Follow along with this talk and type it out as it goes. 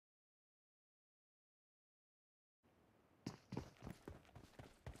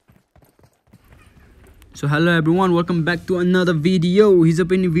So hello everyone, welcome back to another video. हिजो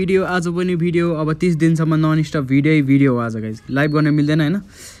पनि video, आज पनि भिडियो, अब 30 दिनसम्म नन स्टप भिडियो आज गाइस. लाइभ गर्न मिल्दैन हैन.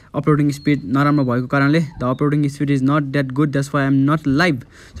 अपलोडिङ स्पिड नराम्रो भएको कारणले the uploading speed is not that good. That's why I am not live.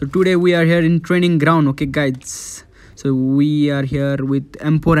 So today we are here in training ground. Okay guys, so we are here with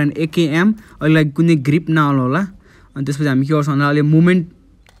M4 and AKM. अहिले कुनै grip नआउला होला. अनि त्यसपछि हामी के गर्छौं भन्दा अहिले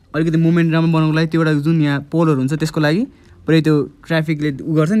अलिकति मुभमेन्ट राम्रो बनाउनको लागि त्यो एउटा जुन यहाँ पोलहरु हुन्छ त्यसको लागि पुरै त्यो ट्राफिकले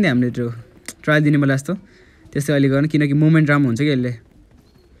उ गर्छ नि हामीले त्यो ट्रायल दिने बेला जस्तो त्यसै अहिले गर्न, किनकि मुभमेन्ट राम्रो हुन्छ कि यसले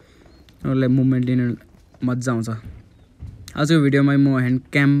अरूलाई मुभमेन्ट लिन मज्जा आउँछ. आजको भिडियोमा म ह्यान्ड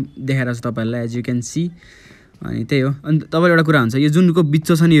क्याम देखाइरहेको छु तपाईहरुलाई, एज यु क्यान सी. अनि त्यही हो. अनि तपाईले एउटा कुरा हुन्छ, यो जुनको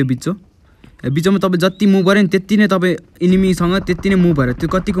बिच्चो छ नि, यो बिच्चोमा तपाई जति मुभ गरे नि त्यति नै तपाई एनिमीसँग त्यति नै मुभ भएर त्यो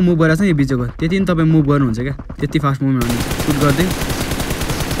कतिको मुभ गरेछ नि यो बिच्चोको त्यति नै तपाई मुभ गर्नुहुन्छ क्या. त्यति फास्ट मुभमेन्ट हुन्छ. सुट गर्दै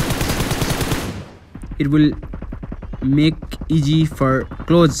it will make easy for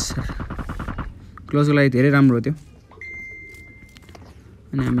क्लोजको लागि धेरै राम्रो हो त्यो.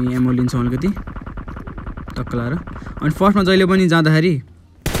 अनि हामी एमो लिन्छौँ अलिकति टक्क लाएर. अनि फर्स्टमा जहिले पनि जाँदाखेरि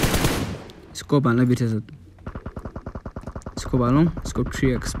स्कोप हाल्न बिर्सेछ. स्कोप हालौँ. स्कोप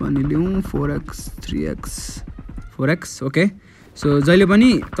 3x पनि लिउँ. 4x 3x 4x. Okay, so जहिले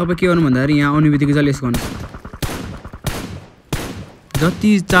पनि तपाईँ के गर्नु भन्दाखेरि यहाँ आउने बित्तिकै जहिले यसो गर्नु,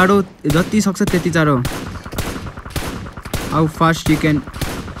 जति चाँडो जति सक्छ त्यति चाँडो. How fast you can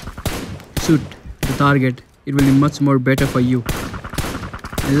shoot the target, it will be much more better for you.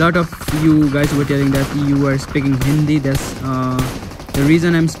 A lot of you guys were telling that you are speaking Hindi. That's the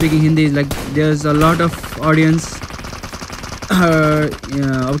reason I'm speaking Hindi is like there's a lot of audience.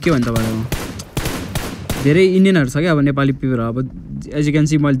 अब के भन्छ तपाईहरु, धेरै इन्डियनहरु छ क्या अब Nepali people. अब as you can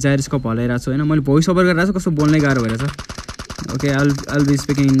C मैले जायरोस्कोप हलाइरहेको छु हैन, मैले भोइस ओभर गरिरहेको छु, कस्तो बोल्नै गाह्रो भइरहेछ. Okay, I'll be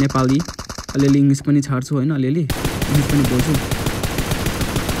speaking in Nepali. अलिअलि इङ्ग्लिस पनि छाड्छु हैन, अलिअलि इङ्ग्लिस पनि बोल्छु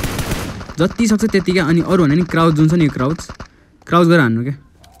जति सक्छ त्यति क्या. अनि अरू भने नि क्राउड जुन छ नि, यो क्राउड गरेर हान्नु क्या.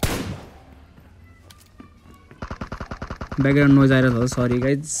 ब्याकग्राउन्ड नोइज आइरहेको छ, सरी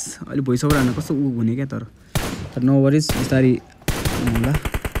गाइज. अहिले भोइस ओभर हान्न कस्तो उ हुने क्या, तर नो वरिज, बिस्तारै होला.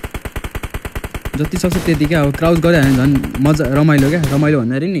 जति सक्छ त्यति क्या. अब क्राउड गरेर हान्यो झन् मजा, रमाइलो क्या. रमाइलो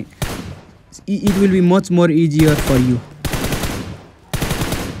भन्दाखेरि नि it will be much more easier for you.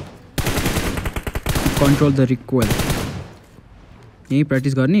 Control the recoil. यही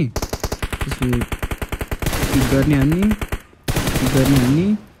प्र्याक्टिस गर्ने, त्यसपछि पिक गर्ने हान्ने,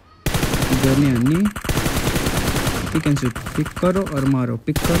 पिक एन्ड सुट. पिक करो और मारो,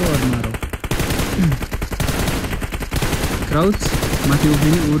 पिक करो और मारो. क्राउच माथि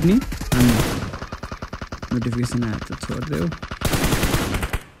उठ्ने हान्ने. नोटिफिकेसन आयो त छोडिदेऊ.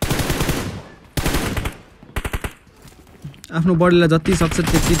 आफ्नो बडीलाई जति सक्छ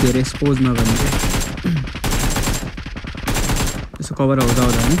त्यति धेरै एक्सपोज नगर्नु क्या. यसो कभर हुँदा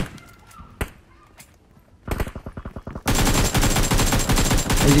नि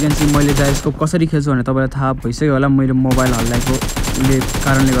एज यु क्यान सी मैले जायरोस्कोप कसरी खेल्छु भने तपाईँलाई थाहा भइसक्यो होला. मैले मोबाइल हल्लाएको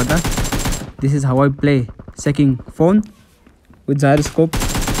कारणले गर्दा this is how I play shaking phone with gyroscope.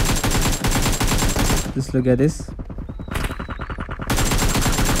 Just look at this.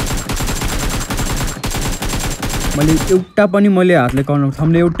 मैले एउटा पनि मैले हातले कन्ट्रोल,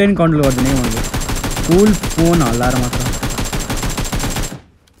 थम्ले एउटै नि कन्ट्रोल गर्दैन कि मैले फुल फोन हल्लाएर मात्र.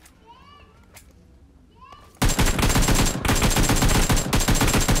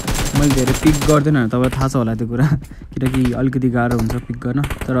 मैले धेरै पिक गर्दैन, तपाईँलाई थाहा छ होला त्यो कुरा, किनकि अलिकति गाह्रो हुन्छ पिक गर्न.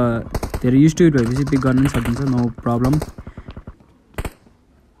 तर धेरै युज टु इट भएपछि पिक गर्न पनि सकिन्छ, नो प्रब्लम.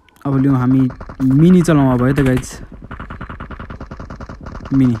 अब लिउँ हामी मिनी चलाउँ अब है त गाइज.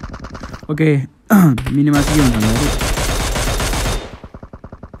 मिनी. ओके, मिनीमा चाहिँ के हुन्छ भन्दाखेरि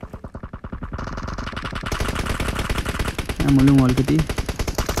म लिउँ अलिकति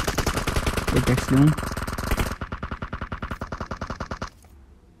ट्याक्स लिउँ.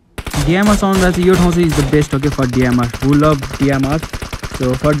 DMR साउन्डलाई चाहिँ यो ठाउँ चाहिँ is the best. Okay, for DMR who love DMR,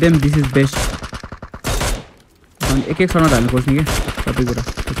 so for them this is best. अनि एक साउन्ड हाल्नु खोज्ने क्या सबै कुरा.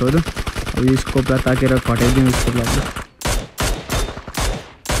 छोड्नु. अब यो स्कोपलाई ताकेर घटाइदिउँ स्कोपलाई.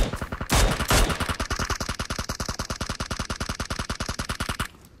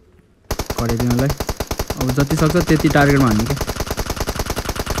 घटाइदिनुलाई अब जति सक्छ त्यति टार्गेटमा हान्नु क्या.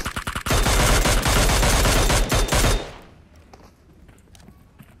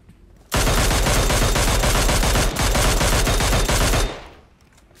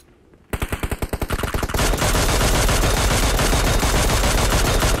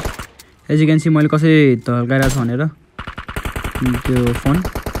 एज यु क्यान सी मैले कसरी धल्काइरहेको छु भनेर त्यो फोन.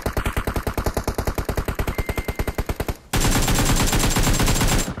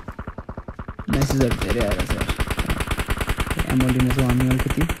 मेसेजहरू धेरै आएर छ. एमो लिनेछौँ हामी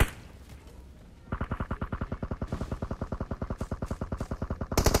अलिकति.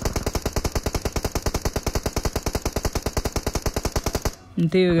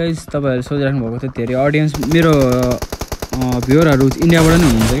 त्यही हो गाइस, तपाईँहरू सोचिराख्नु भएको थियो धेरै अडियन्स मेरो भ्युअरहरू इन्डियाबाट नै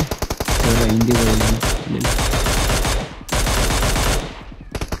हुनुहुन्छ कि हिन्दीबाट।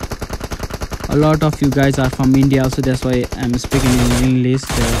 A lot of you guys are from India also, that's why I'm speaking in English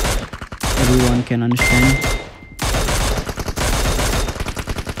so everyone can understand.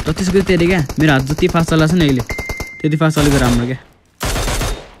 जतिसक्दो त्यति क्या मेरो हात जति फास्ट चलाएको छ नि अहिले त्यति फास्ट चलेको राम्रो क्या।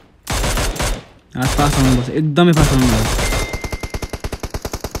 हात फास्ट चलाउनुपर्छ, एकदमै फास्ट चलाउनुपर्छ।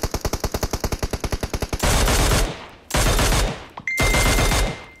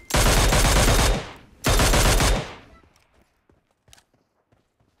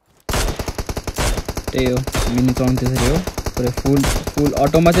 त्यही हो मिनी चलाउनु त्यसरी हो, पुरै फुल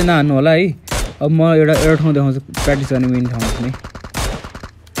अटोमा चाहिँ नहान्नु होला है। अब म एउटा ठाउँ देखाउँछु प्र्याक्टिस गर्ने मिनी ठाउँ चाहिँ।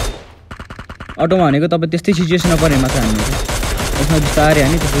 अटोमा हानेको तपाईँ त्यस्तै सिचुएसनमा पऱ्यो मात्र हान्नु, यसमा बिस्तारै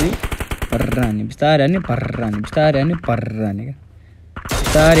हाने त्यसरी भर्र हाने, बिस्तारै हाने भर्र हाने, बिस्तारै हाने भर्र हाने क्या,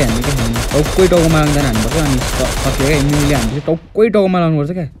 बिस्तारै हाने क्या। टक्कै टाउकोमा लाग्दैन हान्नुपर्छ, अनि सक्यो क्या मिनीले हान्छ टक्कै टाउकोमा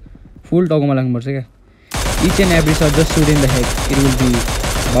लाग्नुपर्छ क्या, फुल टाउकोमा लाग्नुपर्छ क्या। Each and every shot just suit in the head, it will be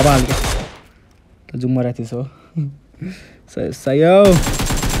बबाल क्या। जुम राख्थ्यो सो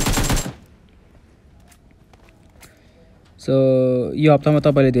यो हप्तामा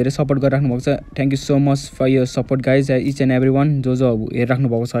तपाईँले धेरै सपोर्ट गरिराख्नु भएको छ। Thank you so much for your support guys, each and every one जो अब हेरिराख्नु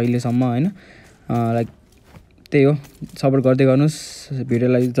भएको छ अहिलेसम्म होइन। लाइक त्यही हो, सपोर्ट गर्दै गर्नुहोस्,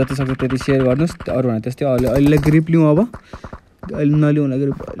 भिडियोलाई जति सक्छ त्यति सेयर गर्नुहोस्। अरू भने त्यस्तै अहिले ग्रिप लिउँ, अब अहिले नलिउँ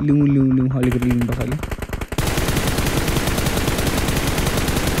ग्रिप लिउँ अलिकति लिनुपर्छ अहिले।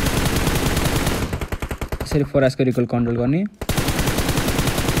 यसरी 4S को रिकल कन्ट्रोल गर्ने।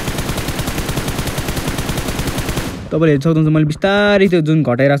 तपाईँले हेर्न सक्नुहुन्छ मैले बिस्तारै त्यो जुन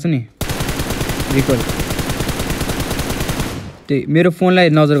घटाइरहेको छु नि रिकल, त्यही मेरो फोनलाई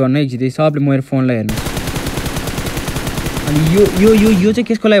नजर गर्नु है जित्दै सबले मेरो फोनलाई हेर्नु। अनि यो यो यो यो चाहिँ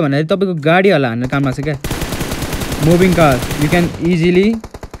कसको लागि भन्दाखेरि तपाईँको गाडीहरूलाई हान्ने काम लाग्छ क्या। Moving car you can easily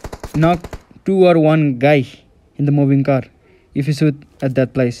knock 2 or 1 guy in the moving car if you shoot at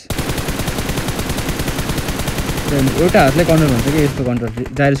that place। एउटा हातले कन्ट्रोल हुन्छ कि यस्तो control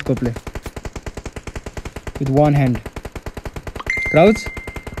जाइरोस्कोपले, with one hand crouch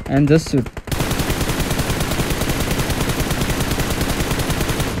and just shoot।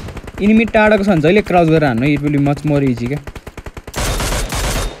 Enemy टाढाको छ भने जहिले क्राउच गरेर हान्नु, it will be much more easy क्या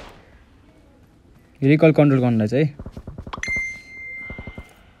रिकल कन्ट्रोल गर्नलाई चाहिँ।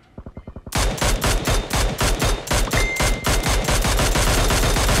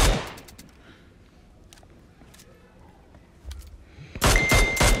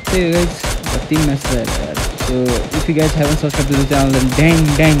 Hey guys, the match there. So if you guys haven't subscribed to the channel, then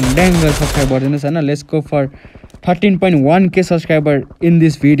dang subscribe button is na. Let's go for 13.1k subscriber in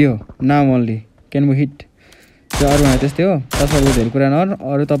this video now only. Can we hit? So अरू भने त्यस्तै हो, subscribe धेरै कुरा नर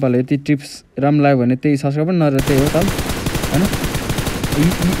अरू तपाईहरुले यति tips राम्रो लाग्यो भने त्यही सब्सक्राइब पनि नर त्यही हो त हैन।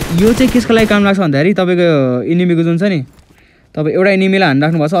 यो चाहिँ कसको लागि काम लाग्छ भन्दाखेरि तपाईको एनिमीको जुन छ नि, तपाई एउटा एनिमीलाई हान्न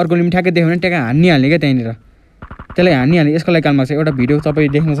राख्नु भएको छ, अर्को एनिमी ठ्याक्कै देख्यो भने ट्याक्कै हान्निहाल्ने क्या त्यहाँनिर, त्यसलाई हान्निहाल्ने। यसको लागि काम लाग्छ। एउटा भिडियो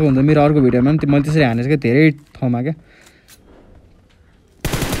तपाईँ देख्न सक्नुहुन्छ मेरो अर्को भिडियोमा पनि मैले त्यसरी हानेको क्या धेरै ठाउँमा क्या।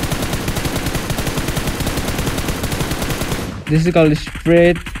 This is called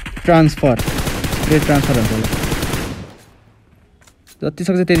spread transfer हुन्छ। जति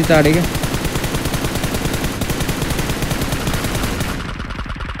सक्छ त्यति चाँडै क्या।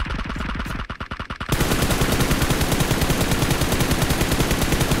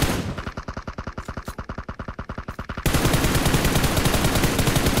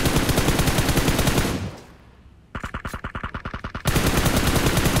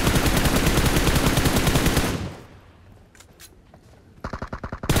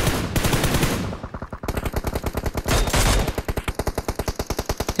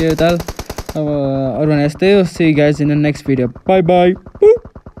 अब अरू भने यस्तै हो। See you guys in the next video. Bye bye.